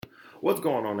What's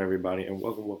going on, everybody? And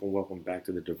welcome back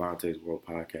to the Devontae's World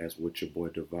Podcast with your boy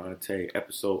Devontae,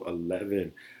 episode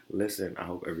 11. Listen, I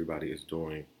hope everybody is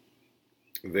doing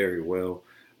very well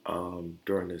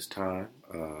during this time.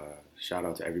 Shout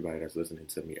out to everybody that's listening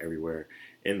to me everywhere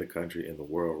in the country, in the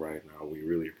world right now. We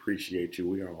really appreciate you.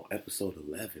 We are on episode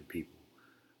 11, people.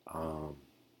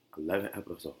 11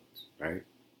 episodes, right?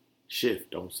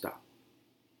 Shift, don't stop.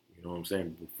 You know what I'm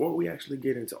saying? Before we actually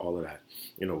get into all of that,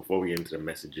 before we get into the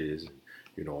messages and,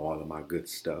 all of my good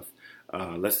stuff,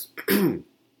 let's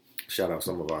shout out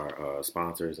some of our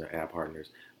sponsors and ad partners.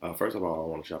 First of all, I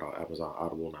want to shout out Amazon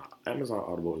Audible. Now, Amazon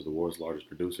Audible is the world's largest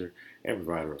producer and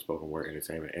provider of spoken word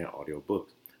entertainment and audio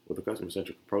books. With a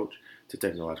customer-centric approach to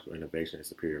technological innovation and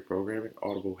superior programming,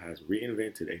 Audible has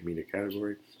reinvented a media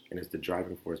category and is the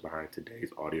driving force behind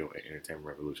today's audio and entertainment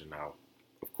revolution. Now,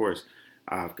 of course,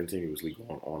 I've continuously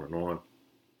gone on and on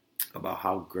about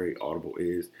how great Audible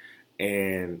is.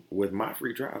 And with my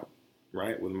free trial,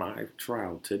 right, with my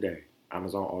trial today,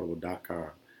 AmazonAudible.com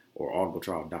or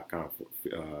audibletrial.com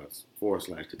 /the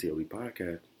TLB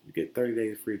podcast, you get 30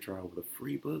 days free trial with a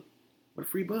free book. With a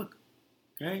free book,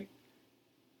 okay?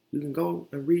 You can go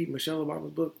and read Michelle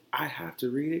Obama's book. I have to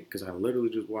read it because I literally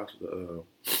just watched the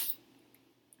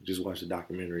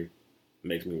documentary. It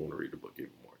makes me want to read the book even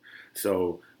more.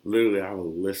 So literally, I have a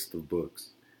list of books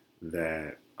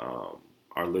that are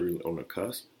literally on the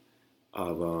cusp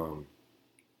of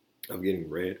getting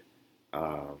read.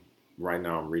 Right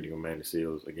now, I'm reading Amanda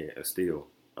Seales again. Still,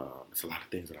 it's a lot of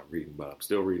things that I'm reading, but I'm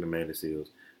still reading Amanda Seales.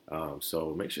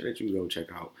 So make sure that you go check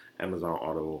out Amazon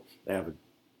Audible. They have a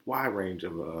wide range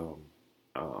of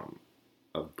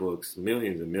books,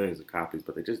 millions and millions of copies,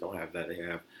 but they just don't have that. They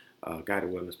have guided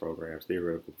wellness programs,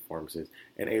 theoretical performances,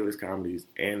 and A-list comedies,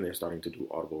 and they're starting to do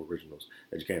Audible originals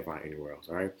that you can't find anywhere else,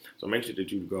 all right? So make sure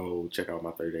that you go check out my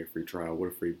 30-day free trial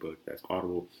with a free book. That's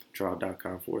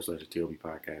audibletrial.com /the TLB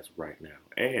podcast right now.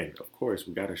 And, of course,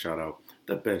 we got to shout out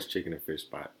the best chicken and fish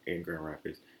spot in Grand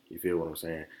Rapids. You feel what I'm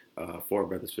saying? Four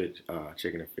Brothers Fish,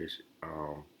 Chicken and Fish.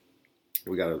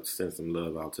 We got to send some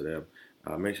love out to them.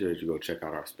 Make sure that you go check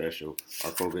out our special, our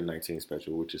COVID-19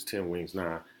 special, which is 10 wings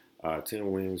now.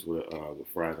 10 wings with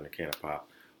fries and a can of pop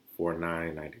for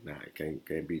 $9.99.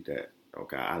 Can't beat that.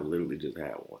 Okay, I literally just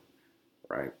had one,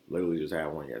 right? Literally just had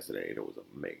one yesterday, and it was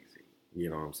amazing. You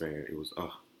know what I'm saying? It was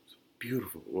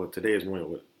beautiful. Well, today is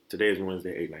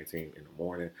Wednesday, 8:19 in the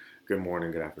morning. Good morning,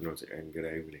 good afternoon, and good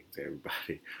evening to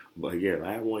everybody. But yeah,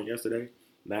 I had one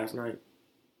last night.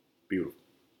 Beautiful.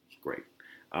 It's great.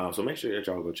 So make sure that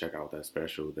y'all go check out that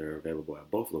special. They're available at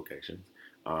both locations.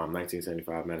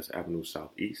 1975 Madison Avenue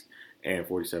Southeast and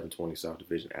 4720 South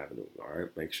Division Avenue. All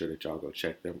right, make sure that y'all go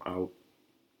check them out.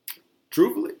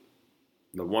 Truthfully,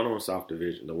 the one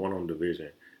on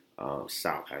Division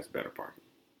South has better parking.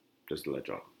 Just to let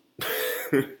y'all know.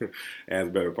 It has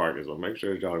better parking, so make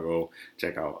sure that y'all go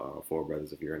check out Four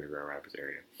Brothers if you're in the Grand Rapids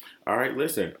area. All right,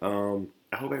 listen,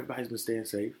 I hope everybody's been staying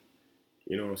safe.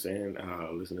 You know what I'm saying?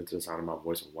 Listening to the sound of my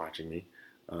voice and watching me.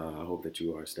 I hope that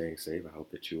you are staying safe. I hope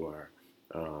that you are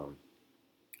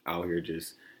out here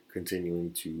just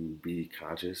continuing to be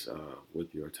conscious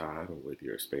with your time and with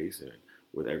your space and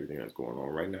with everything that's going on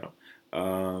right now.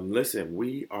 Listen,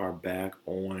 we are back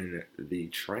on the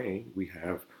train. We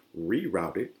have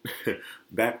rerouted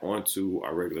back onto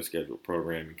our regular scheduled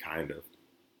programming, kind of,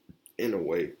 in a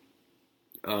way,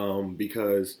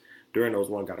 because during those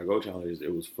One Gotta Go challenges,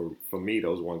 it was for me,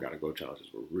 those One Gotta Go challenges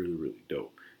were really, really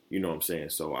dope. You know what I'm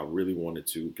saying? So I really wanted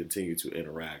to continue to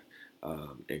interact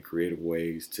in creative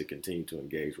ways to continue to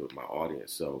engage with my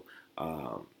audience. So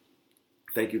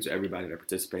thank you to everybody that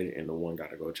participated in the One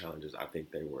Gotta Go challenges. I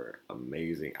think they were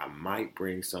amazing. I might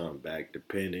bring some back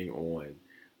depending on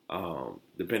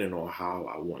how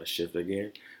I want to shift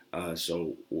again.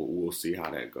 So we'll see how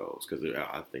that goes, because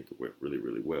I think it went really,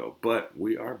 really well. But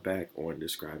we are back on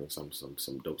describing some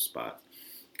dope spots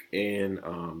in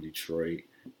Detroit,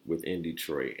 within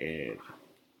Detroit, and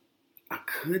I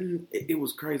couldn't. It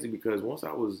was crazy because once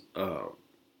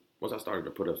I started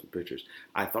to put up some pictures,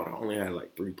 I thought I only had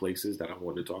like 3 places that I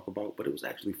wanted to talk about, but it was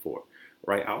actually 4.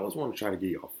 Right? I always want to try to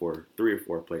get y'all 3 or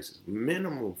 4 places,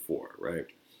 minimum 4. Right?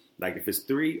 Like if it's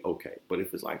 3, okay, but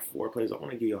if it's like 4 places, I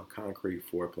want to give y'all concrete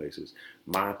 4 places,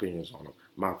 my opinions on them,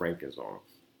 my rankings on them,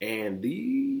 and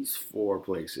these 4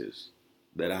 places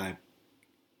that I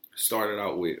started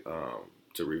out with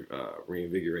to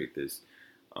reinvigorate this.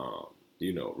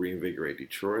 Reinvigorate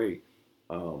Detroit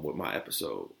with my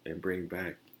episode and bringing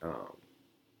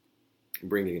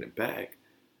it back.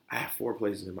 I have 4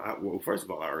 places in mind. Well, first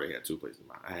of all, I already had 2 places in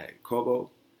mind. I had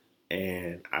Kobo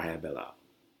and I had Belle Isle,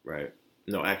 right?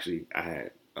 No, actually, I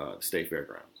had State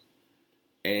Fairgrounds.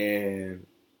 And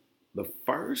the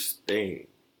first thing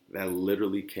that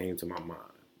literally came to my mind,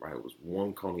 right, was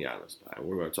one Coney Island spot. And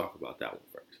we're going to talk about that one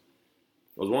first.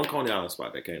 There was one Coney Island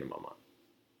spot that came to my mind.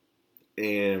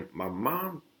 And my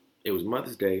mom, it was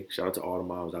Mother's Day. Shout out to all the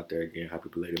moms out there again. Happy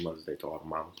belated Mother's Day to all the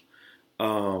mamas.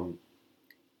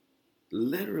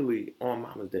 Literally on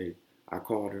Mama's Day, I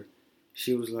called her.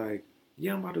 She was like,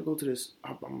 yeah, I'm about to go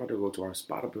to our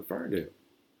spot up in Ferndale.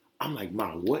 I'm like,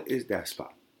 Mom, what is that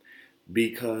spot?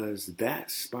 Because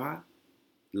that spot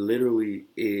literally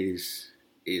is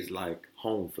like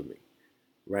home for me,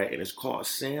 right? And it's called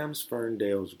Sam's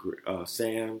Ferndale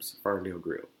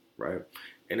Grill, right?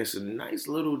 And it's a nice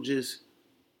little it's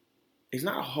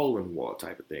not a hole in the wall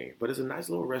type of thing, but it's a nice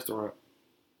little restaurant,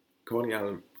 Coney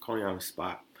Island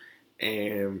spot.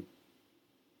 And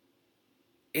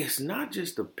it's not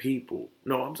just the people.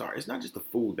 No, I'm sorry. It's not just the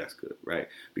food that's good, right?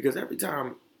 Because every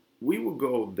time we would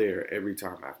go there every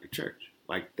time after church.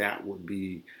 Like that would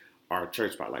be our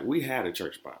church spot. Like we had a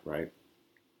church spot, right?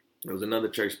 There was another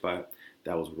church spot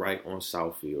that was right on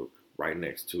Southfield, right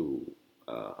next to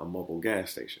a mobile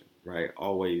gas station, right?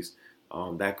 Always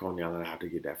that Coney Island, I have to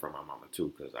get that from my mama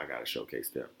too because I got to showcase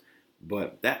them.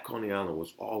 But that Coney Island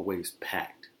was always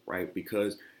packed, right?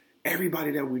 Because everybody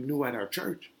that we knew at our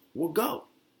church would go,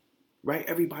 right?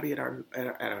 Everybody at our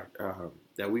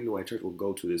that we knew at church would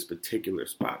go to this particular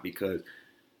spot because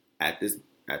at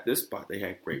this spot they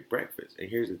had great breakfast. And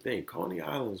here's the thing: Coney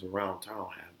Islands around town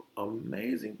have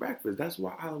amazing breakfast. That's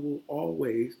why I will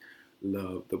always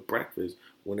love the breakfast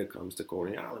when it comes to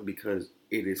Coney Island because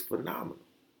it is phenomenal,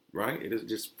 right? It is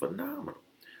just phenomenal.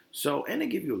 So, and they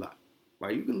give you a lot,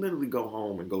 right? You can literally go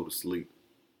home and go to sleep,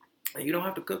 and you don't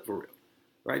have to cook for real.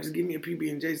 Right, just give me a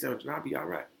PB&J sandwich and I'll be all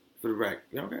right for the rack.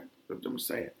 You know, okay? That's what I'm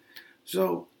saying.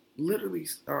 So, literally,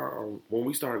 when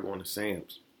we started going to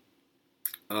Sam's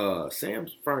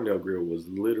Ferndale Grill was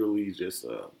literally just,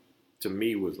 to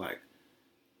me, was like,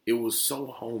 it was so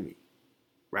homey,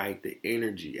 right? The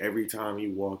energy every time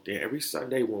you walked in. Every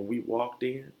Sunday when we walked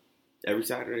in, every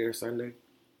Saturday or Sunday,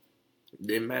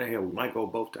 didn't matter how, we might go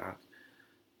both times.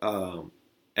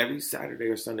 Every Saturday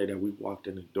or Sunday that we walked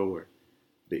in the door,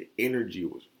 the energy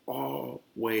was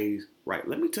always right.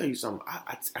 Let me tell you something.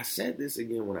 I said this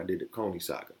again when I did the Coney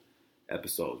Saga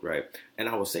episodes, right? And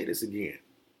I will say this again.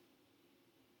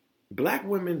 Black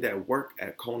women that work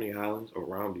at Coney Islands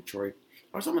around Detroit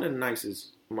are some of the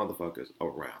nicest motherfuckers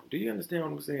around. Do you understand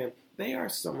what I'm saying? They are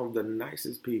some of the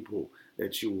nicest people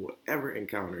that you will ever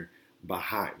encounter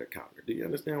behind the counter. Do you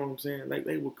understand what I'm saying? Like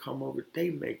they will come over. They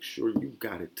make sure you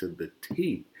got it to the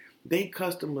T. They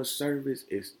customer service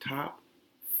is top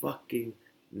fucking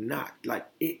not. Like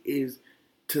it is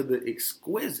to the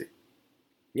exquisite.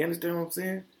 You understand what I'm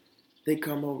saying? They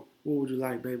come over, what would you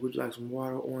like, babe? Would you like some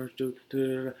water, orange juice?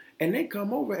 Da-da-da-da. And they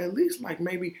come over at least like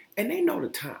maybe, and they know the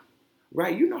time,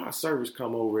 right? You know how servers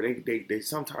come over. They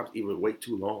sometimes even wait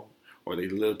too long or they a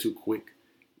little too quick.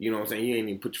 You know what I'm saying? You ain't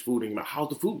even put your food in your mouth. How's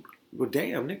the food? Well,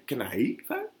 damn, nigga, can I eat?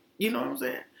 You know what I'm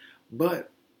saying?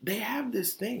 But they have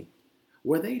this thing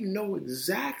where they know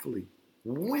exactly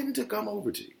when to come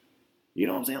over to you. You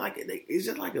know what I'm saying? Like it's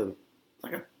just like a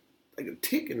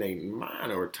tick in their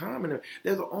mind or a time, and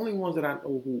they're the only ones that I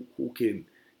know who can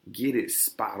get it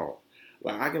spot on.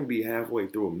 Like I can be halfway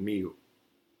through a meal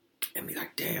and be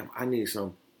like, "Damn, I need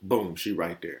some." Boom, she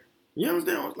right there. You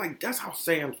understand? Like that's how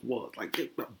Sam's was. Like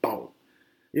boom.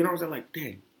 You know what I'm saying? Like,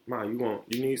 dang, Ma, you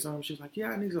need something? She's like, yeah,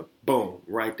 I need some. Boom,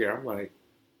 right there. I'm like,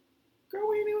 girl,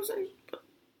 we ain't even say.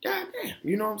 God damn,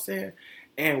 you know what I'm saying?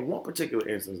 And one particular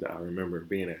instance that I remember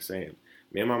being at Sam's,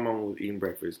 me and my mom was eating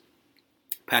breakfast,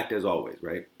 packed as always,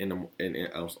 right?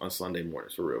 On Sunday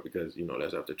mornings for real, because you know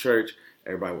that's after church.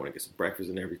 Everybody want to get some breakfast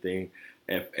and everything,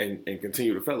 and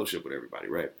continue the fellowship with everybody,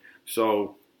 right?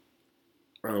 So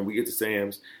we get to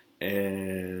Sam's,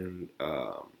 and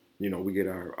you know we get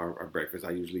our breakfast.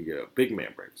 I usually get a big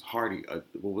man breakfast, hearty.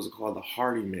 What was it called? The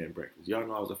hearty man breakfast. Y'all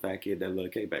know I was a fat kid that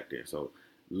loved cake back then, so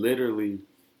literally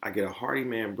I get a hearty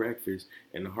man breakfast,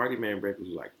 and the hearty man breakfast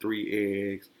was like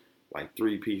 3 eggs, like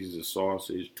 3 pieces of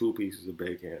sausage, 2 pieces of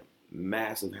bacon,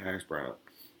 massive hash brown,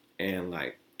 and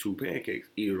like 2 pancakes.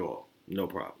 Eat it all, no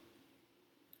problem.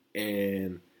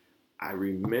 And I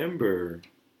remember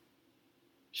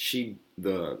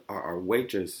our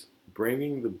waitress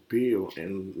bringing the bill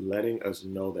and letting us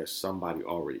know that somebody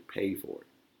already paid for it.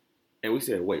 And we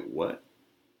said, wait, what?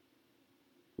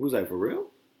 We was like, for real?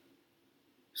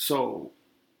 So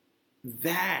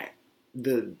that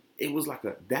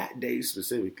day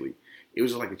specifically, it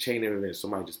was like a chain of events.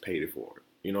 Somebody just paid it for it.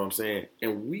 You know what I'm saying?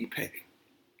 And we paid.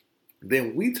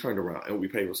 Then we turned around and we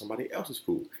paid for somebody else's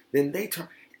food. Then they turned.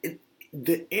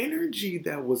 The energy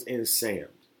that was in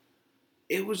Sam's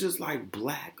it was just like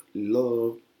black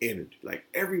love energy. Like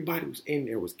everybody was in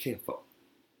there was kinfolk.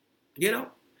 You know?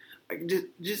 Like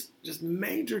just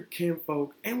major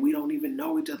kinfolk, and we don't even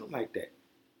know each other like that.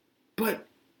 But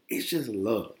it's just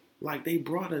love. Like they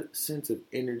brought a sense of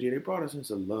energy, they brought a sense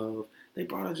of love, they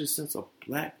brought a just sense of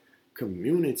black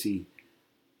community.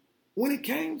 When it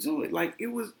came to it, like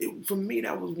for me,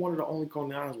 that was one of the only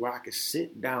Coney Islands where I could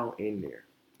sit down in there,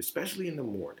 especially in the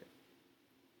morning,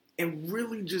 and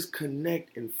really just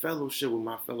connect and fellowship with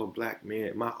my fellow black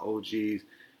men, my OGs,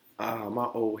 my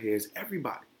old heads,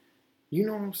 everybody. You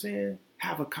know what I'm saying?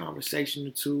 Have a conversation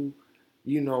or two.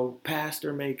 You know, a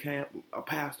pastor may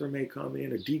come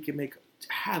in, a deacon may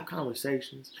have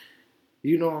conversations.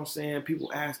 You know what I'm saying?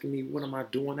 People asking me, what am I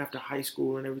doing after high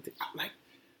school and everything. Like,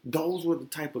 those were the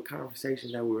type of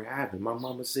conversation that we were having. My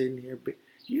mama sitting here,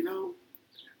 you know.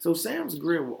 So Sam's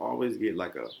Grill will always get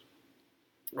like a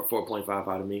 4.5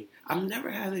 out of me. I've never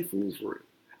had their food for it.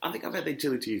 I think I've had their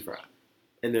chili cheese fries,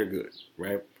 and they're good,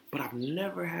 right? But I've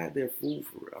never had their food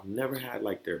for it. I've never had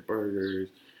like their burgers,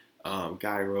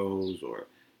 gyros, or,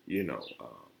 you know,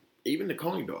 even the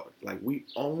coney dogs. Like, we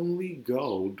only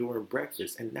go during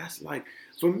breakfast. And that's like,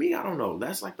 for me, I don't know.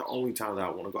 That's like the only time that I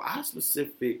want to go. I have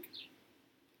specific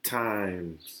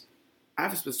times. I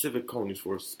have specific conies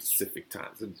for specific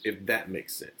times, if that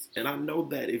makes sense. And I know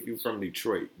that if you're from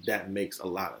Detroit, that makes a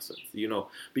lot of sense, you know,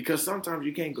 because sometimes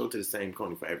you can't go to the same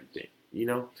coney for everything, you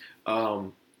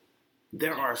know.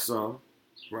 There are some,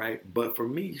 right? But for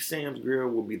me, Sam's Grill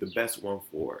will be the best one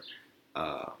for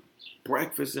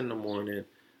breakfast in the morning,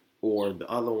 or the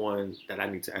other one that I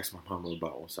need to ask my mama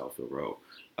about on Southfield Road.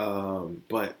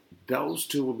 But those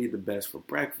two will be the best for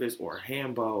breakfast, or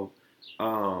Hambo.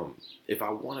 If I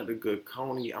wanted a good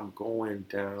coney, I'm going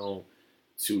down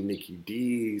to Nikki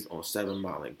D's on 7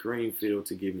 Mile and Greenfield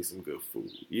to give me some good food.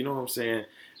 You know what I'm saying?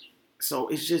 So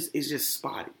it's just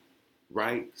spotty,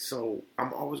 right? So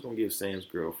I'm always gonna give Sam's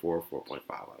Grill 4.5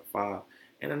 out of 5,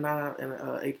 and a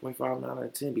 8.5, 9 out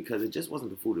of 10, because it just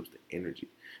wasn't the food, it was the energy.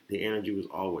 The energy was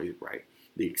always right.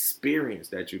 The experience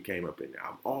that you came up in there.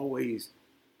 I'm always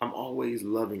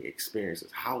loving experiences.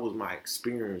 How was my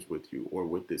experience with you or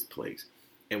with this place?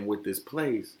 And with this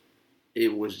place,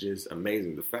 it was just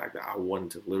amazing. The fact that I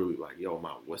wanted to literally like, yo,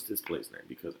 Mom, what's this place name?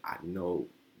 Because I know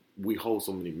we hold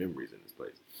so many memories in this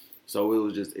place. So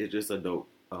it's just a dope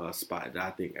spot that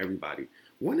I think everybody,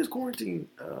 when this quarantine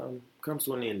comes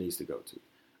to an end, needs to go to.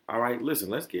 All right, listen,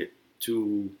 let's get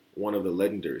to one of the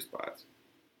legendary spots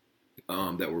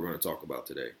that we're going to talk about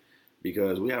today,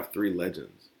 because we have 3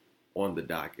 legends on the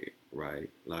docket, right?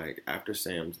 Like, after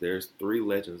Sam's, there's 3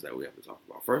 legends that we have to talk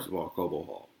about. First of all, Cobo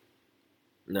Hall.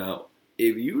 Now,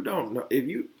 if you don't know,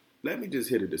 let me just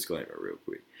hit a disclaimer real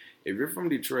quick. If you're from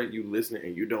Detroit, you listening,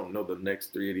 and you don't know the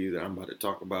next 3 of these that I'm about to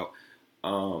talk about,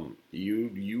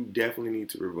 you definitely need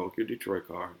to revoke your Detroit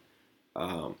card.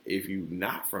 If you're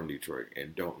not from Detroit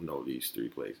and don't know these 3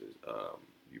 places,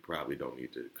 you probably don't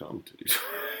need to come to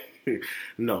Detroit.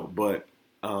 No, but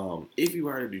if you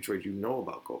are in Detroit, you know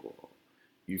about Cobo Hall.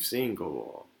 You've seen Cobo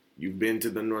Hall. You've been to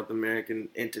the North American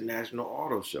International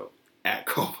Auto Show at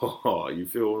Cobo Hall. You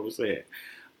feel what I'm saying?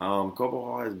 Cobo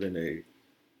Hall has been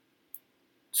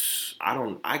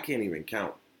I can't even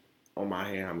count on my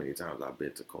hand how many times I've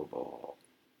been to Cobo Hall.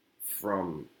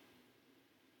 From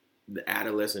the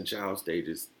adolescent child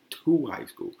stages to high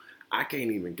school. I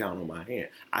can't even count on my hand.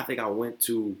 I think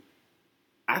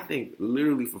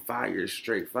literally for 5 years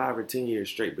straight, 5 or 10 years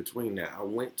straight between that, I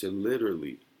went to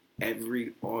literally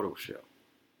every auto show.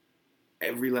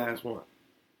 Every last one.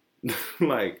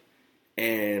 Like,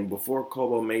 and before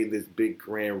Cobo made this big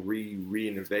grand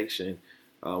renovation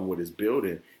with his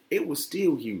building, it was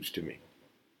still huge to me.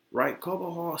 Right?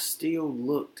 Cobo Hall still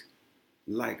looked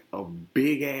like a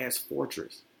big ass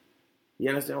fortress. You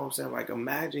understand what I'm saying? Like,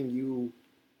 imagine you.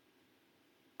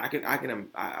 I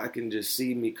can just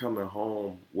see me coming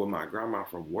home with my grandma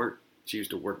from work. She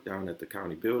used to work down at the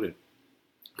county building,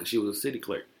 and she was a city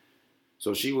clerk.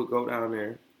 So she would go down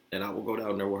there, and I would go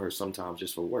down there with her sometimes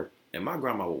just for work. And my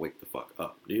grandma would wake the fuck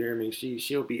up. Do you hear me?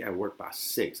 She'll be at work by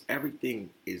 6.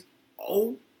 Everything is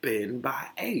open by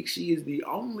 8. She is the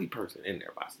only person in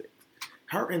there by 6.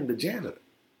 Her and the janitor.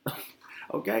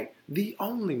 Okay? The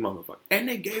only motherfucker. And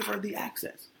they gave her the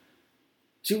access.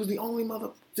 She was the only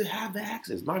mother to have the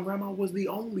access. My grandma was the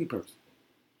only person.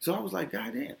 So I was like,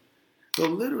 God damn. So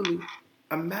literally,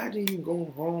 imagine you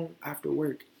going home after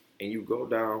work and you go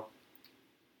down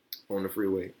on the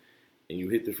freeway and you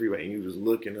hit the freeway and you just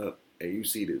looking up and you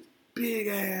see this big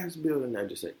ass building that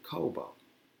just said Cobo.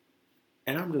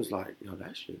 And I'm just like, yo,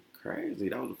 that shit crazy.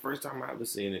 That was the first time I ever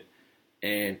seen it.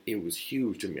 And it was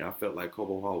huge to me. I felt like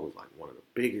Cobo Hall was like one of the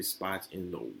biggest spots in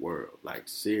the world. Like,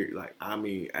 serious. Like, I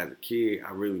mean, as a kid,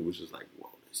 I really was just like, whoa,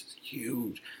 this is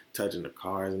huge. Touching the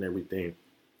cars and everything.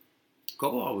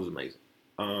 Cobo Hall was amazing.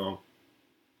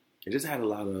 It just had a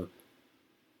lot of.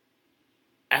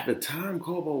 At the time,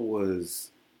 Cobo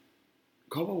was,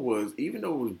 even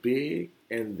though it was big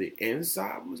and the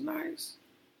inside was nice,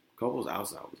 Cobo's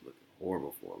outside was looking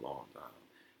horrible for a long time.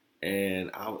 And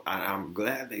I'm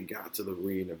glad they got to the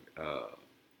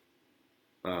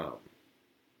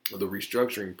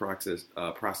restructuring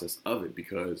process of it,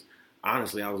 because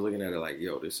honestly, I was looking at it like,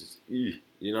 yo, this is, you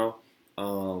know.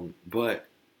 But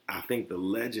I think the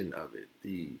legend of it,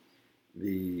 the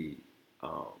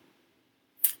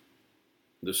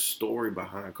story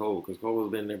behind Cole, because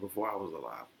Cole's been there before I was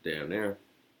alive, damn near.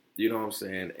 You know what I'm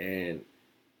saying? And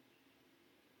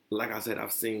like I said,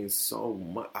 I've seen so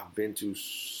much. I've been to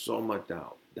so much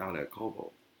down at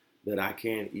Cobo that I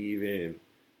can't even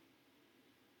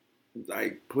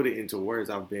like put it into words.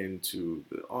 I've been to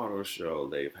the auto show.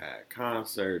 They've had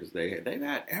concerts. They've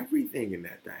had everything in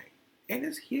that thing, and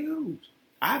it's huge.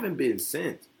 I haven't been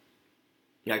since.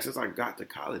 Like, since I got to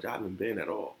college, I haven't been at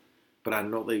all. But I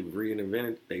know they've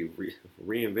reinvented.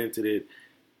 Reinvented it.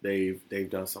 They've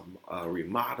done some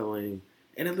remodeling,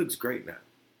 and it looks great now.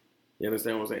 You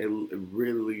understand what I'm saying? It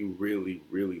really, really,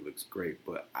 really looks great.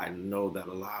 But I know that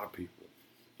a lot of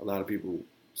people,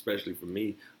 especially for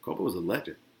me, Cobo is a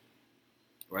legend,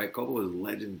 right? Cobo is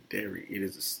legendary. It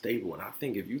is a staple. And I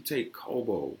think if you take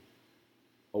Cobo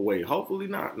away, hopefully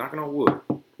not, knocking on wood,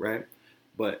 right?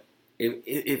 But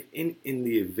if in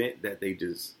the event that they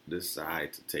just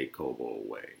decide to take Cobo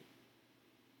away,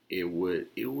 it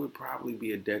would probably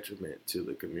be a detriment to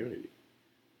the community,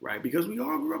 right? Because we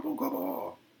all grew up on Cobo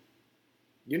Hall.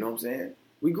 You know what I'm saying?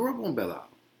 We grew up on Belle Isle,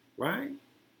 right?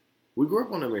 We grew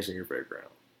up on the Michigan Fairground.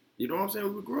 You know what I'm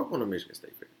saying? We grew up on the Michigan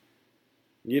State Fair.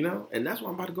 You know? And that's where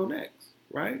I'm about to go next,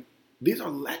 right? These are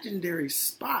legendary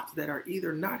spots that are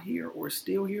either not here or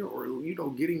still here, or, you know,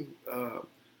 getting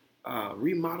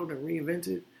remodeled and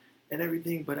reinvented and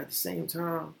everything. But at the same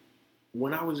time,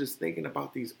 when I was just thinking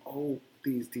about these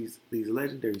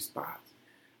legendary spots,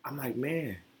 I'm like,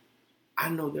 man, I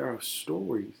know there are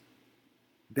stories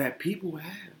that people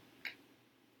have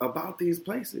about these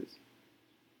places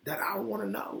that I want to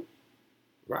know,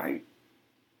 right?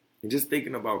 And just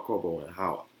thinking about Cobo and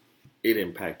how it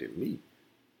impacted me,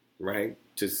 right?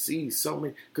 To see so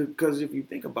many, because if you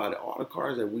think about it, all the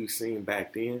cars that we've seen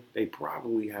back then, they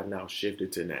probably have now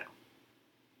shifted to now,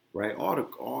 right? All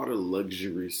the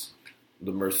luxuries,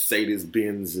 the Mercedes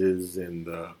Benzes and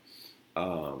the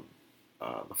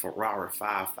Ferrari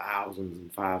 5000s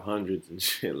and 500s and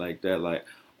shit like that, like,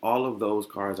 all of those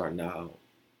cars are now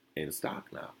in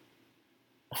stock now,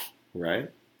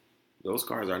 right? Those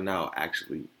cars are now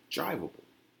actually drivable.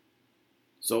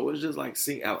 So it was just like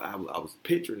seeing, I was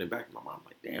picturing it back in my mind,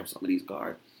 like, damn, some of these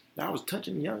cars that I was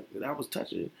touching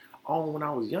on when I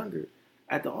was younger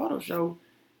at the auto show,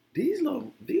 these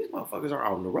motherfuckers are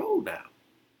on the road now,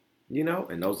 you know?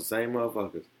 And those are the same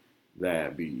motherfuckers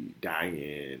that be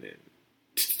dying and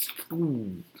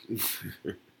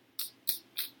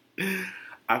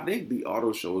I think the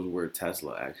auto show is where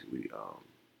Tesla actually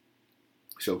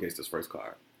showcased his first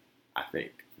car. I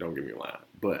think. Don't get me wrong.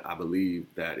 But I believe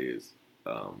that is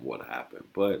what happened.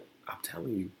 But I'm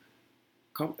telling you,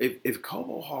 if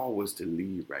Cobo Hall was to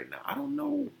leave right now, I don't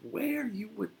know where you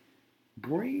would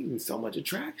bring so much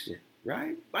attraction,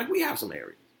 right? Like, we have some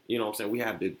areas. You know what I'm saying? We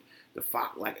have the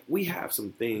Fox, like, we have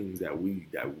some things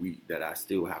that I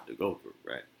still have to go through,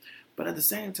 right? But at the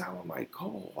same time, I'm like,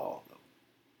 Cobo Hall, though,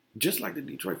 just like the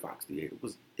Detroit Fox Theater,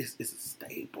 it's a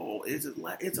staple. It's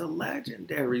a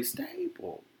legendary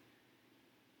staple.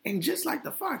 And just like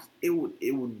the Fox, it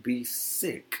would be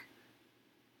sick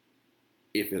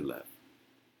if it left.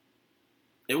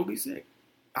 It would be sick.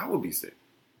 I would be sick.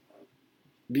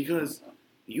 Because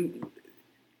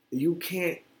you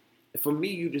can't, for me,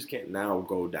 you just can't now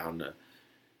go down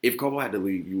if Cobo had to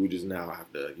leave, you would just now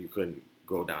you couldn't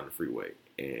go down the freeway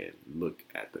and look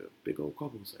at the big old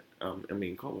Cobo sign.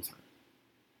 Cobo sign.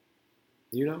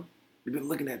 You know? You've been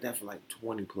looking at that for like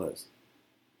 20 plus,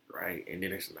 right? And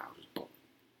then it's now just boom.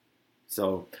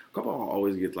 So Cobo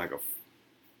always gets like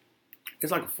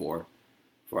it's like a 4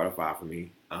 out of 5 for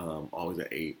me. Always an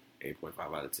 8.5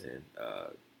 out of 10.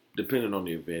 Depending on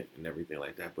the event and everything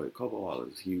like that. But Cobo Hall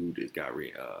is huge. It's got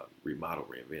remodeled,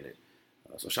 reinvented.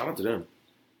 So shout out to them.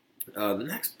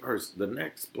 The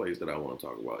next place that I want to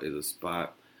talk about is a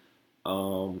spot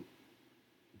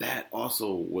that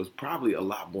also was probably a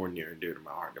lot more near and dear to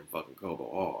my heart than fucking Cobo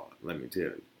Hall. Let me tell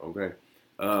you, okay?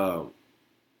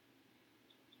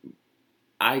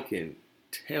 I can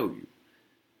tell you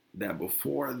that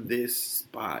before this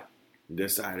spot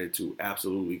decided to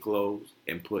absolutely close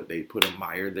and they put a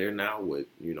Meijer there now with,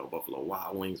 Buffalo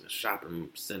Wild Wings and shopping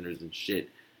centers and shit.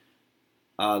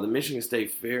 The Michigan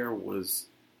State Fair was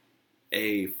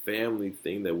a family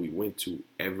thing that we went to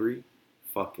every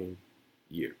fucking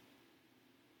year.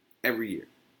 Every year.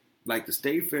 Like the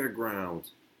State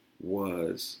Fairgrounds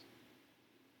was,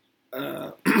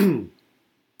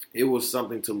 it was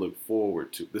something to look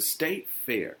forward to. The State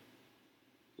Fair,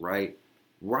 right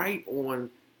on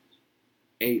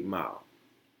 8 Mile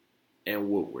and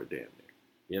Woodward damn near.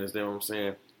 You understand what I'm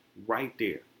saying? Right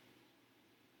there.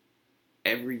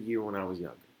 Every year when I was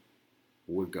younger,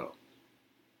 would go.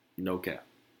 No cap.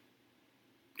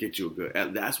 Get you a good.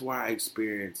 That's why I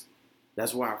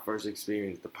first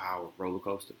experienced the power of roller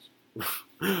coasters.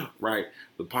 Right?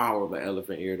 The power of an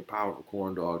elephant ear, the power of a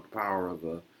corn dog, the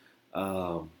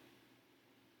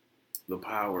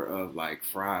power of like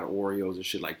fried Oreos and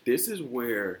shit. Like this is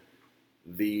where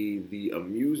the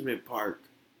amusement park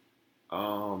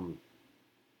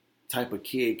type of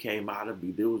kid came out of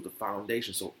me. There was the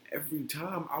foundation. So every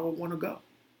time I would want to go.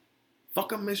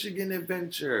 Fuck a Michigan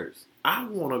Adventures. I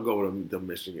want to go to the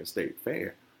Michigan State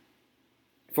Fair.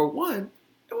 For one,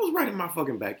 it was right in my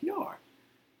fucking backyard.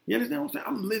 You understand what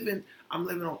I'm saying? I'm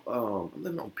living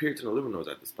on Pearson or Livernois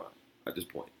at this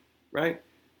point, right?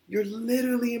 You're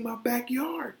literally in my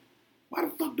backyard. Why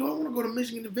the fuck do I want to go to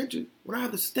Michigan Adventures when I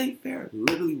have the State Fair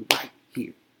literally right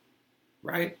here,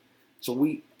 right? So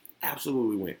we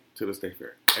absolutely went to the State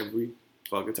Fair every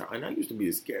fucking time, and I used to be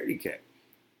a scaredy cat,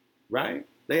 right?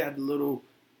 They had the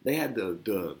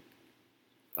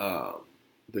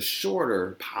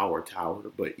shorter power tower,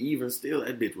 but even still,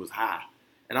 that bitch was high.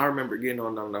 And I remember getting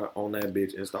on that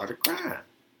bitch and started crying.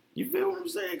 You feel what I'm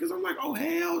saying? Because I'm like, oh,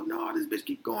 hell no, this bitch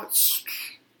keep going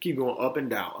up and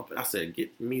down. I said,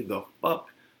 get me the fuck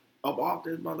up off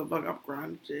this motherfucker. I'm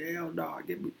crying. Hell no,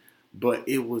 get me. But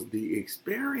it was the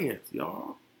experience,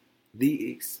 y'all.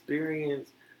 The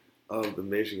experience of the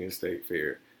Michigan State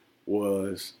Fair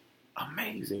was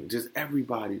amazing. Just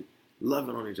everybody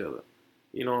loving on each other.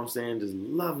 You know what I'm saying? Just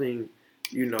loving,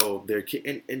 their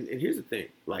kid. And here's the thing.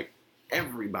 Like,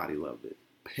 everybody loved it.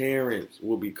 Parents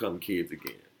will become kids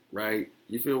again, right?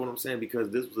 You feel what I'm saying? Because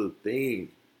this was a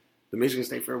thing. The Michigan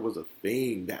State Fair was a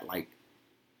thing that, like,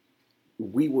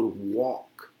 we would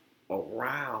walk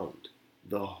around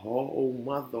the whole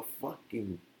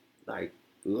motherfucking, like,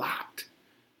 lot.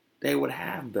 They would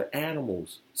have the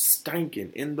animals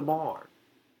stinking in the barn.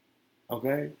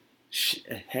 Okay?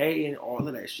 Hay and all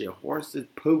of that shit. Horses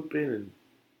pooping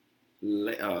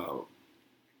and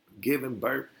giving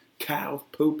birth. Cows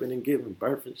pooping and giving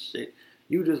birth and shit.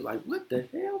 You just like, what the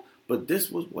hell? But this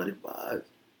was what it was.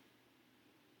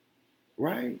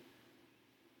 Right?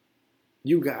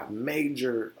 You got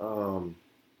major,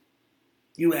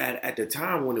 you had, at the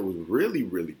time when it was really,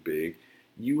 really big,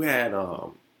 you had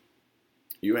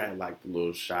like the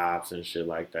little shops and shit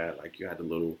like that. Like you had the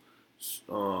little,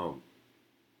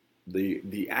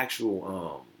 the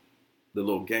actual, the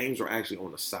little games were actually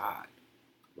on the side,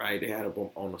 right? They had them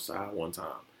on the side one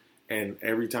time. And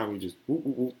every time you just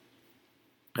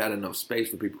had enough space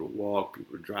for people to walk,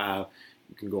 people to drive.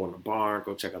 You can go in the barn,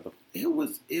 go check out it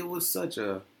was such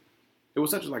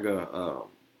like a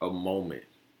moment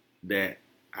that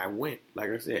I went,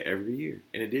 like I said, every year.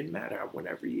 And it didn't matter. I went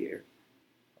every year.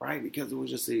 Right? Because it was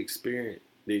just the experience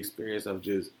of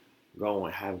just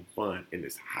going, having fun, and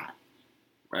it's hot.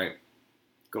 Right?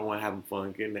 Going, having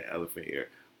fun, getting the elephant ear,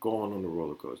 going on the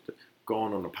roller coaster,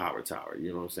 going on the power tower,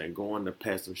 you know what I'm saying? Going to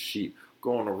pet some sheep,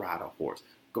 going to ride a horse,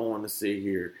 going to sit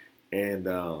here and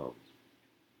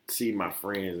see my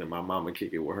friends and my mama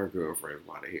kick it with her girlfriends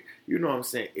while they're here. You know what I'm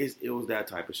saying? It was that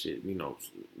type of shit,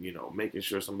 making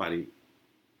sure somebody,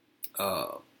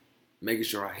 making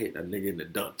sure I hit a nigga in the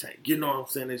dunk tank. You know what I'm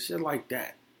saying? It's shit like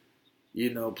that.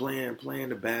 Playing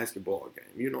the basketball game.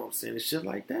 You know what I'm saying? It's shit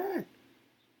like that.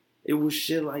 It was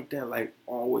shit like that, like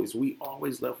always. We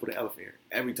always left with the elephant ear,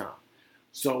 every time.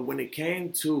 So when it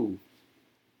came to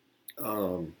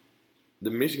the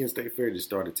Michigan State Fair, just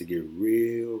started to get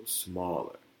real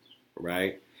smaller,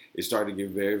 right? It started to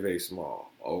get very, very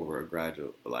small over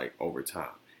time.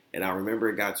 And I remember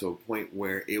it got to a point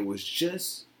where it was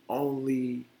just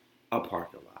only a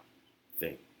parking lot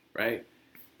thing, right?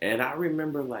 And I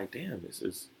remember like, damn,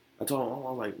 I told my mom,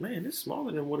 I was like, man, this is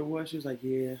smaller than what it was. She was like,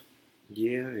 yeah,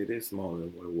 it is smaller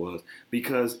than what it was.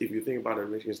 Because if you think about it,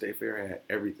 Michigan State Fair had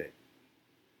everything.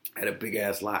 Had a big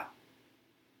ass lot,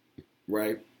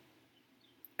 right?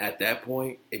 At that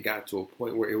point, it got to a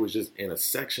point where it was just in a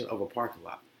section of a parking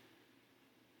lot.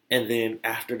 And then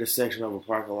after the section of a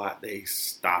parking lot, they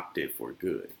stopped it for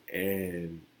good.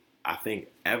 And I think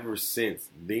ever since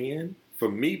then, for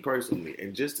me personally,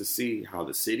 and just to see how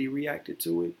the city reacted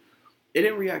to it, it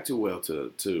didn't react too well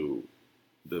to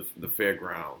the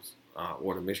fairgrounds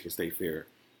or the Michigan State Fair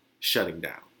shutting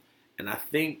down. And I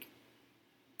think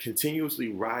continuously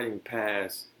riding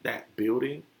past that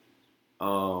building,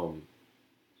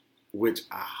 which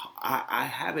I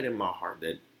have it in my heart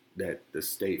that the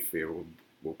State Fair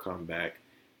will come back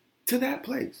to that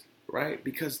place, right?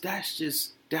 Because that's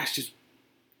just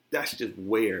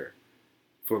where,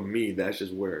 for me, that's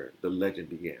just where the legend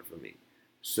began for me.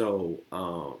 So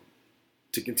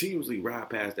to continuously ride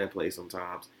past that place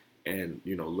sometimes and,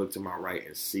 look to my right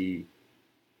and see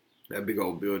that big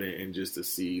old building and just to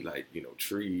see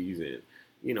trees and,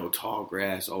 tall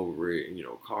grass over it and,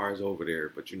 cars over there,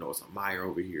 but it's a mire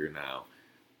over here now.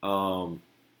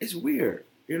 It's weird.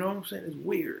 You know what I'm saying? It's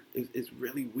weird. It's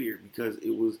really weird because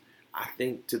it was, I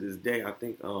think to this day,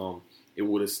 it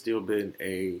would have still been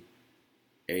a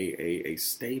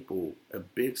staple, a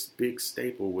big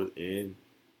staple within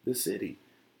the city.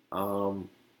 I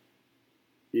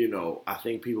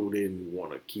think people didn't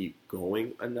want to keep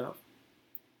going enough,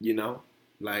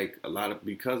 like a lot of,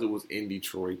 because it was in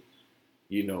Detroit,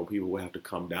 people would have to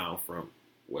come down from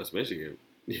West Michigan,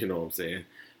 you know what I'm saying,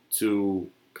 to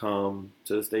come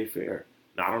to the State Fair.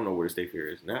 Now, I don't know where the State Fair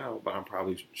is now, but I'm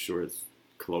probably sure it's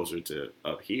closer to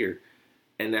up here.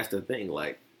 And that's the thing,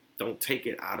 like, don't take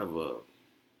it out of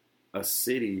a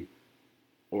city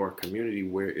or a community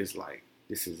where it's like,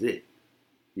 this is it,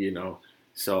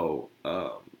 So,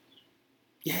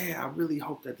 yeah, I really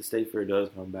hope that the State Fair does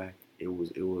come back. It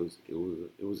was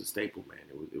a staple, man.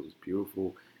 It was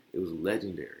beautiful. It was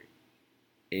legendary,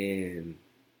 and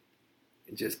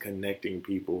just connecting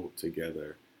people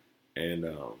together, and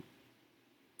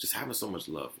just having so much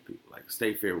love for people. Like,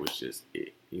 State Fair was just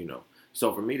it,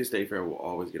 So for me, the State Fair will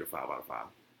always get a 5 out of 5.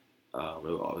 It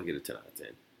will always get a 10 out of 10.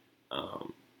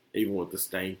 Even with the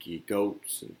stanky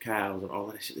goats and cows and all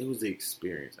that shit, it was the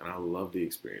experience, and I loved the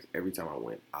experience. Every time I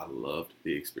went, I loved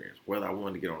the experience. Whether I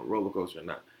wanted to get on a roller coaster or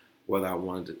not, whether I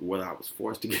was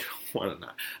forced to get on one or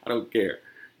not, I don't care.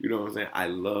 You know what I'm saying? I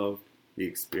loved the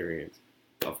experience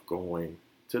of going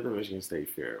to the Michigan State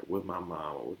Fair with my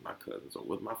mom or with my cousins or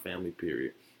with my family,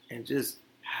 period, and just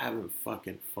having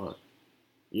fucking fun.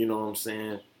 You know what I'm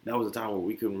saying? That was a time where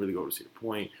we couldn't really go to Cedar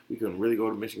Point. We couldn't really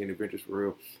go to Michigan Adventures for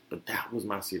real. But that was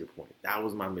my Cedar Point. That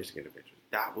was my Michigan Adventures.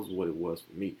 That was what it was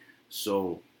for me.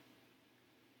 So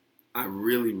I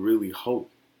really, really hope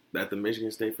that the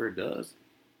Michigan State Fair does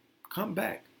come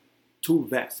back to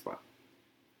that spot.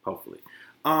 Hopefully.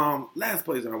 Last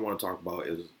place that I want to talk about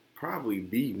is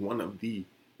probably one of the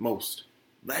most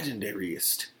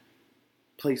legendariest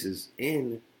places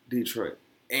in Detroit.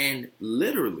 And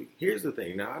literally, here's the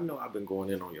thing. Now, I know I've been going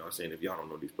in on y'all saying if y'all don't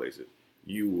know these places,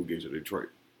 you will get your Detroit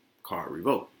card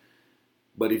revoked.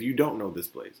 But if you don't know this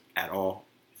place at all,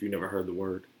 if you never heard the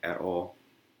word at all,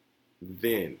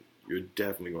 then you're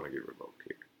definitely going to get revoked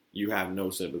here. You have no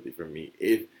sympathy for me.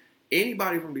 If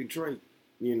anybody from Detroit,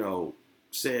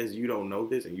 says you don't know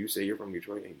this and you say you're from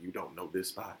Detroit and you don't know this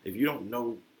spot, if you don't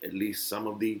know at least some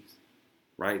of these,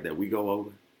 right, that we go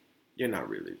over, you're not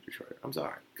really Detroit. I'm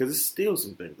sorry. Because there's still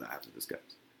some things I have to discuss,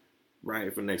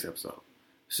 right, for the next episode.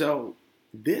 So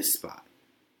this spot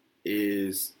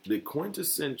is the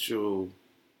quintessential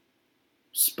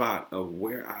spot of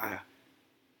where I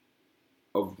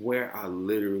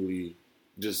literally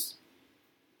just,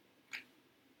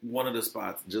 one of the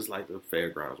spots, just like the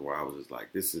fairgrounds, where I was just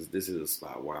like, this is a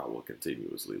spot where I will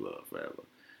continuously love forever.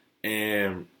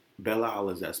 And Belle Isle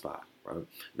is that spot, right?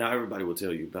 Now, everybody will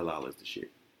tell you Belle Isle is the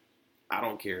shit. I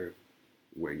don't care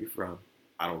where you're from.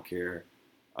 I don't care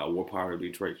what part of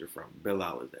Detroit you're from. Belle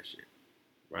Isle is that shit,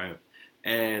 right?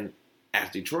 And as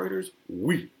Detroiters,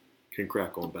 we can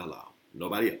crack on Belle Isle.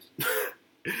 Nobody else.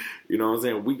 You know what I'm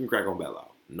saying? We can crack on Belle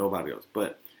Isle. Nobody else.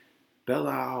 But Belle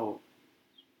Isle,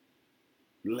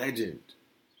 legend.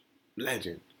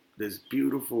 This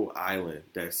beautiful island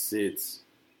that sits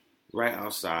right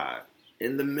outside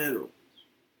in the middle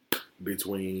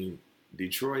between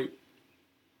Detroit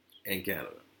and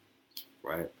Canada,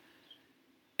 right?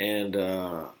 And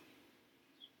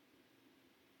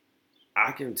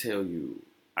I can tell you,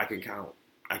 I can't count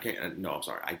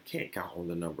on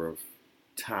the number of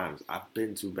times I've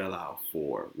been to Belle Isle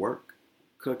for work,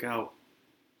 cookout,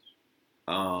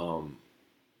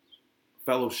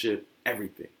 fellowship,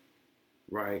 everything,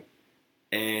 right?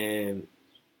 And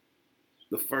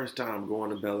the first time going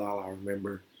to Belle Isle, I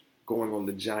remember going on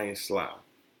the giant slide.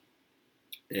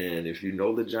 And if you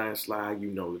know the giant slide, you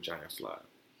know the giant slide.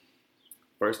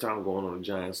 First time going on a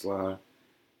giant slide,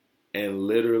 and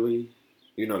literally,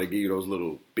 you know, they give you those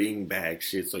little bean bag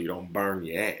shit so you don't burn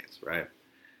your ass, right?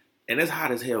 And it's hot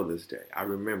as hell this day. I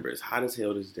remember it's hot as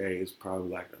hell this day. It's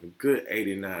probably like a good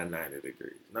 89, 90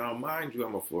 degrees. Now, mind you,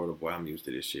 I'm a Florida boy. I'm used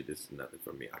to this shit. This is nothing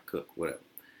for me. I cook, whatever.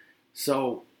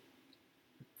 So,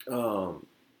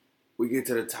 we get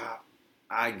to the top.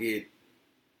 I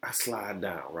slide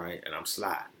down, right? And I'm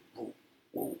sliding. Woo,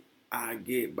 woo. I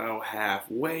get about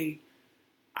halfway.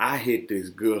 I hit this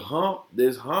good hump.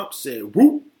 This hump said,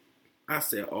 whoop. I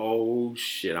said, oh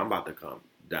shit, I'm about to come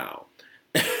down.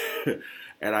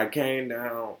 And I came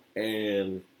down,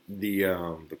 and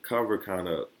the cover kind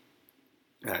of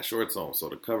had shorts on, so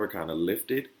the cover kind of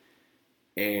lifted,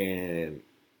 and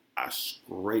I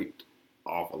scraped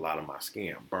off a lot of my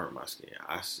skin, burnt my skin.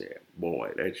 I said,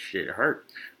 boy, that shit hurt.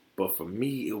 But for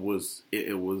me, it was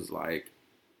like,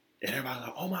 and everybody's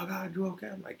like, oh my God, you okay?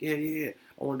 I'm like, yeah.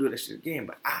 I want to do that shit again,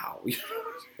 but ow. You know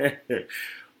what I'm saying?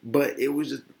 But it was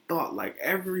just the thought, like,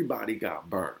 everybody got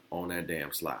burnt on that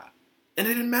damn slide. And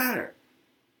it didn't matter.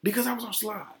 Because I was on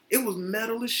slide. It was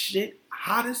metal as shit,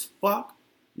 hot as fuck.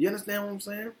 You understand what I'm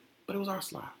saying? But it was our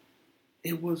slide.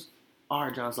 It was our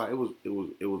giant slide. It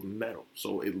was metal.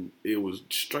 So it was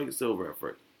straight silver at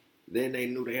first. Then they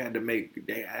knew they had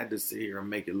to sit here and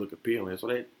make it look appealing. So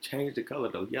they changed the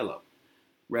color to yellow,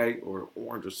 right? Or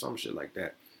orange or some shit like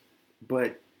that.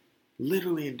 But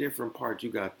literally in different parts,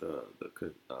 you got the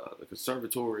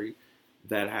conservatory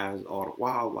that has all the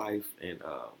wildlife and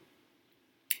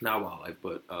not wildlife,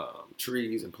 but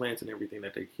trees and plants and everything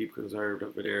that they keep conserved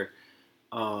over there.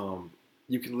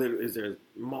 You can there's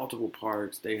multiple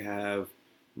parks. They have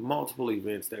multiple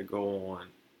events that go on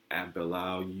at Belle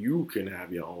Isle. You can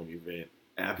have your own event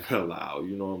at Belle Isle.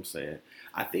 You know what I'm saying?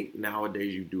 I think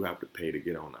nowadays you do have to pay to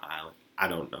get on the island. I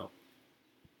don't know.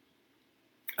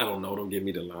 Don't give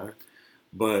me the line.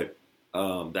 But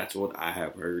that's what I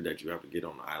have heard, that you have to get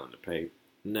on the island to pay.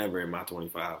 Never in my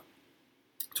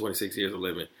 26 years of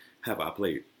living have I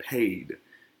paid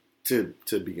to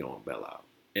be on Belle Isle.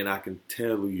 And I can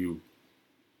tell you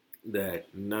that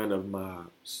none of my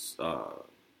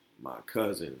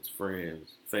cousins,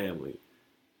 friends, family,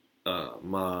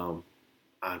 mom,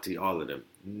 auntie, all of them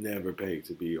never paid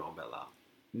to be on Belle Isle.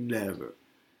 Never.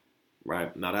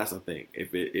 Right? Now that's the thing.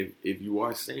 If you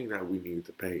are saying that we need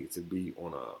to pay to be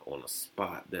on a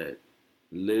spot that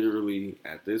literally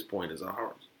at this point is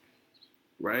ours,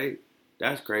 right?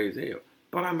 That's crazy hell.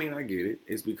 But I mean, I get it.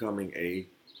 It's becoming a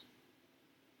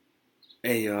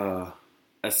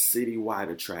citywide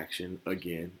attraction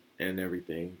again and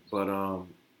everything. But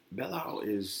Belle Isle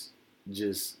is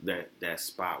just that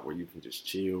spot where you can just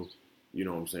chill. You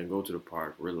know what I'm saying? Go to the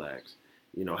park, relax.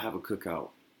 You know, have a cookout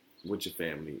with your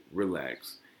family,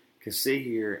 relax. Can sit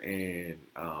here and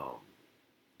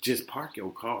just park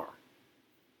your car.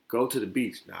 Go to the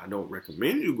beach. Now, I don't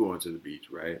recommend you going to the beach,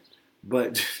 right?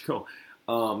 But just go,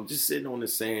 just sitting on the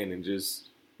sand and just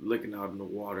looking out in the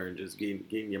water and just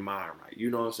getting your mind right. You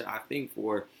know what I'm saying? I think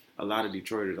for a lot of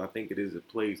Detroiters, I think it is a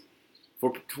place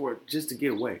for just to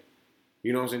get away.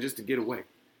 You know what I'm saying? Just to get away.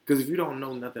 Because if you don't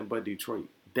know nothing but Detroit,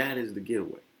 that is the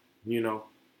getaway. You know?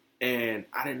 And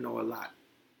I didn't know a lot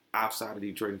outside of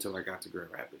Detroit until I got to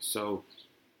Grand Rapids. So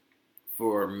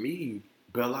for me,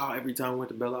 Belle Isle, every time I went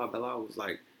to Belle Isle was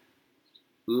like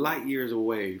light years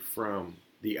away from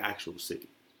the actual city.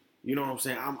 You know what I'm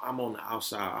saying? I'm on the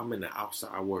outside. I'm in the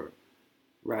outside world,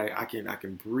 right? I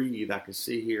can breathe. I can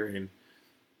sit here and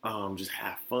just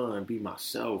have fun, be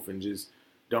myself, and just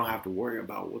don't have to worry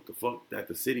about what the fuck that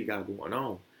the city got going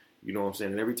on. You know what I'm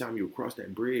saying? And every time you cross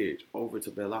that bridge over to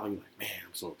Belle Isle, you're like, man,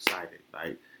 I'm so excited.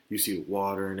 Like, you see the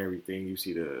water and everything. You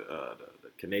see the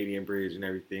Canadian bridge and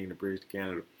everything, the bridge to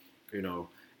Canada, you know.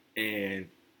 And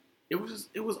it was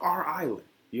our island.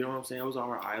 You know what I'm saying? It was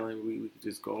our island. We could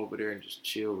just go over there and just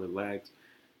chill, relax.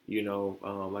 You know,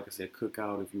 like I said, cook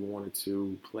out if you wanted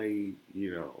to, play,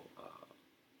 you know,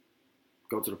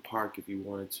 go to the park if you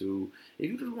wanted to. If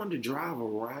you just wanted to drive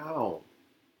around,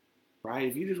 right?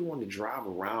 If you just wanted to drive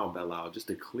around Belle Isle just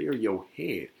to clear your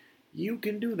head, you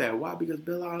can do that. Why? Because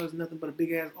Belle Isle is nothing but a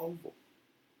big ass oval.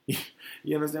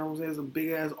 You understand what I'm saying? It's a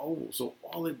big ass oval. So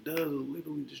all it does is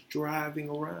literally just driving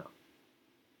around.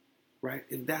 Right?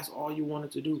 If that's all you wanted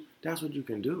to do, that's what you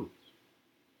can do.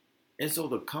 And so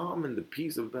the calm and the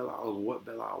peace of Belle Isle is what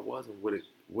Belle Isle was and what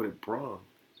it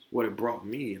brought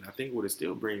me, and I think what it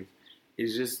still brings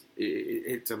is just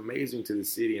it's amazing to the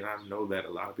city. And I know that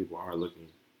a lot of people are looking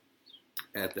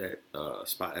at that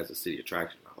spot as a city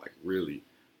attraction. I like really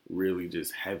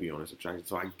just heavy on this attraction.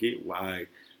 So I get why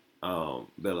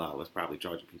Belle Isle is probably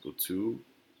charging people to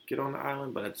get on the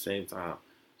island, but at the same time,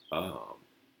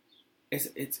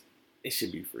 it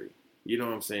should be free. You know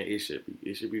what I'm saying? It should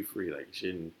be free. Like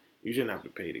you shouldn't have to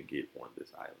pay to get on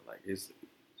this island. Like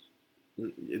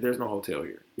there's no hotel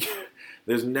here.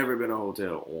 There's never been a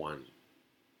hotel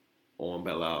on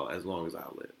Belle Isle as long as I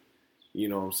live. You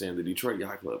know what I'm saying? The Detroit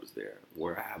Yacht Club is there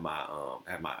where I had my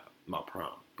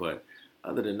prom. But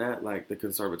other than that, like the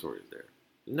conservatory is there.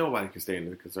 Nobody can stay in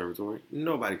the conservatory.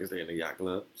 Nobody can stay in the yacht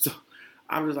club. So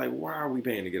I'm just like, why are we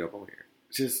paying to get up on here?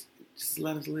 Just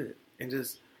let us live and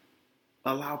just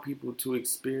allow people to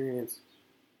experience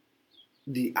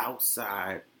the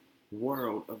outside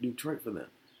world of Detroit for them,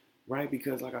 right?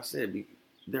 Because like I said,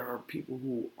 there are people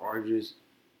who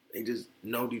they just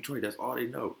know Detroit. That's all they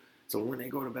know. So when they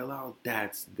go to Belle Isle,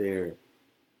 that's their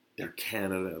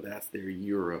Canada, that's their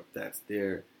Europe, that's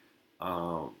their,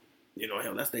 hell,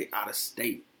 that's their out of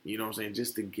state. You know what I'm saying?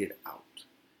 Just to get out.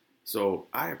 So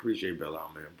I appreciate Belle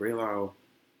Isle, man. Belle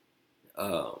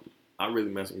Isle, I really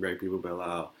met some great people at Belle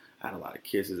Isle. I had a lot of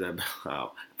kisses at Belle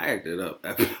Isle. I acted up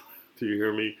at Belle Isle. Do you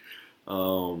hear me?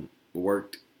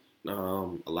 Worked a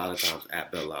lot of times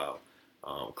at Belle Isle.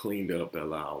 Cleaned up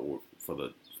Belle Isle for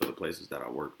the places that I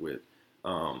worked with.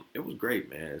 It was great,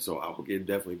 man. So I would give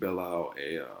definitely Belle Isle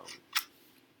a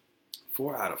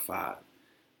 4 out of 5,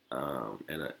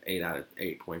 and an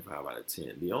 8.5 out of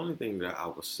 10. The only thing that I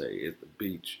would say is the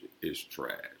beach is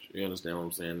trash. You understand what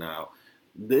I'm saying? Now,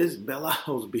 this Belle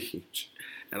Isle's beach,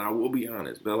 and I will be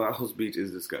honest, Belle Isle's beach is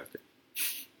disgusting.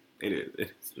 It is.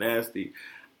 It's nasty.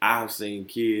 I've seen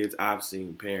kids. I've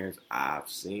seen parents. I've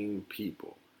seen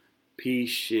people pee,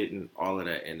 shitting, all of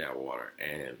that in that water,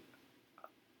 and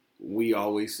we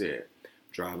always said,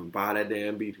 driving by that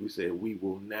damn beach, we said, we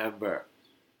will never,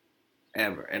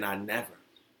 ever, and I never,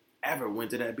 ever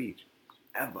went to that beach.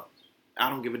 Ever. I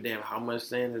don't give a damn how much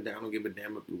sand is there. I don't give a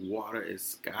damn if the water is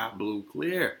sky blue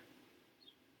clear.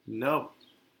 No.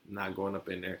 Not going up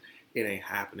in there. It ain't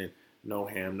happening. No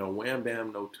ham, no wham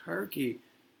bam, no turkey,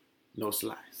 no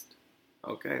sliced.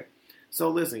 Okay? So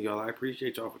listen, y'all, I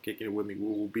appreciate y'all for kicking it with me. We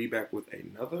will be back with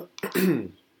another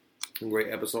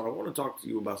great episode. I want to talk to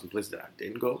you about some places that I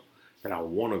didn't go, that I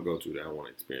want to go to, that I want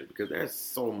to experience, because there's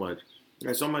so much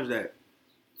that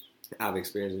I've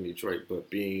experienced in Detroit, but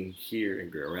being here in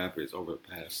Grand Rapids over the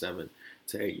past 7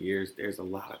 to 8 years, there's a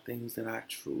lot of things that I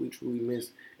truly, truly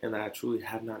miss and that I truly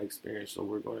have not experienced. So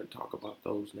we're going to talk about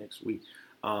those next week.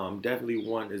 Definitely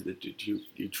one is the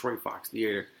Detroit Fox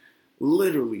Theater,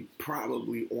 literally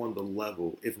probably on the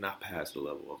level, if not past the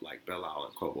level of like Belle Isle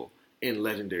and Cobo in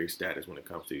legendary status when it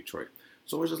comes to Detroit.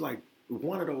 So it's just like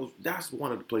that's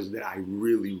one of the places that I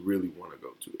really, really want to go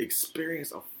to.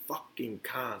 Experience a fucking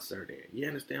concert in. You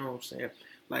understand what I'm saying?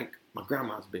 Like, my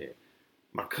grandma's been,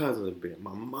 my cousins have been,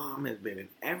 my mom has been, and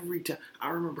every time, I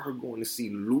remember her going to see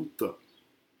Luther,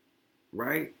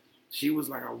 right? She was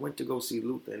like, I went to go see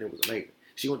Luther, and it was amazing.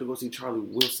 She went to go see Charlie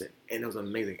Wilson, and it was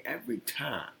amazing. Every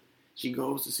time she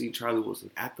goes to see Charlie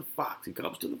Wilson at the Fox, he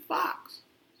comes to the Fox.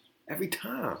 Every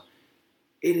time.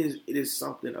 It is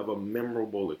something of a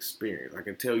memorable experience. I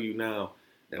can tell you now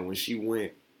that when she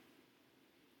went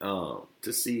to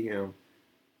see him,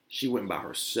 she went by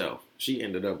herself. She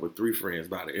ended up with 3 friends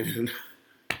by the end.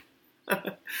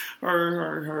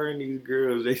 her and these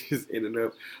girls, they just ended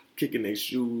up kicking their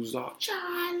shoes off.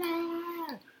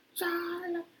 Charlie.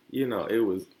 You know, it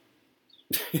was.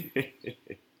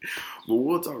 But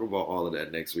we'll talk about all of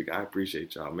that next week. I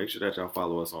appreciate y'all. Make sure that y'all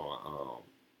follow us on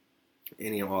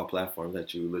any of our platforms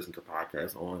that you listen to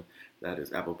podcasts on. That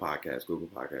is Apple Podcasts, Google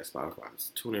Podcasts, Spotify,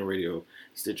 TuneIn Radio,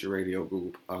 Stitcher Radio,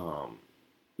 Google.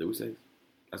 Did we say?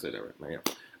 I said that right, man.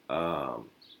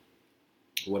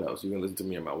 What else? You can listen to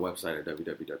me on my website at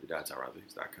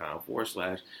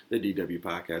www.tyronthehicks.com/the DW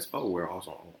Podcast. Oh, we're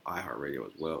also on iHeartRadio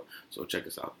as well. So check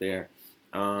us out there.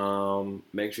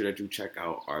 Make sure that you check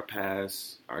out our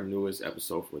newest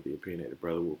episode for The Opinionated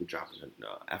Brother. We'll be dropping an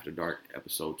After Dark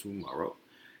episode tomorrow.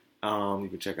 You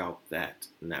can check out that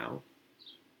now.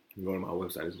 You can go to my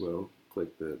website as well.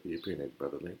 Click the Opinionated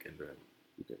Brother link, and then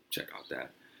you can check out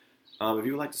that. If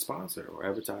you would like to sponsor or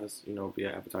advertise, be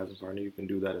an advertising partner, you can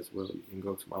do that as well. You can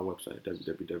go to my website at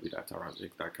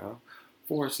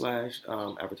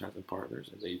www.tyronthehicks.com/advertising partners,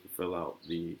 and then you can fill out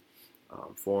the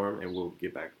form, and we'll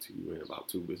get back to you in about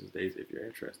 2 business days if you're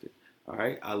interested. All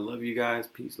right. I love you guys.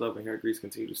 Peace, love, and hair grease.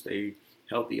 Continue to stay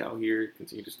healthy out here.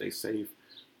 Continue to stay safe.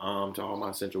 To all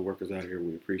my essential workers out here,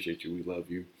 we appreciate you. We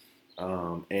love you.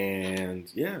 And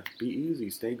yeah, be easy.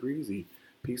 Stay greasy.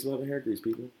 Peace, love, and hair grease,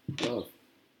 people. Love.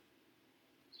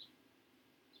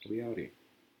 We out here.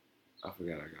 I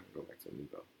forgot I gotta go back to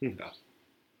Mevo.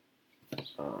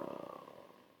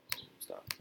 Stop.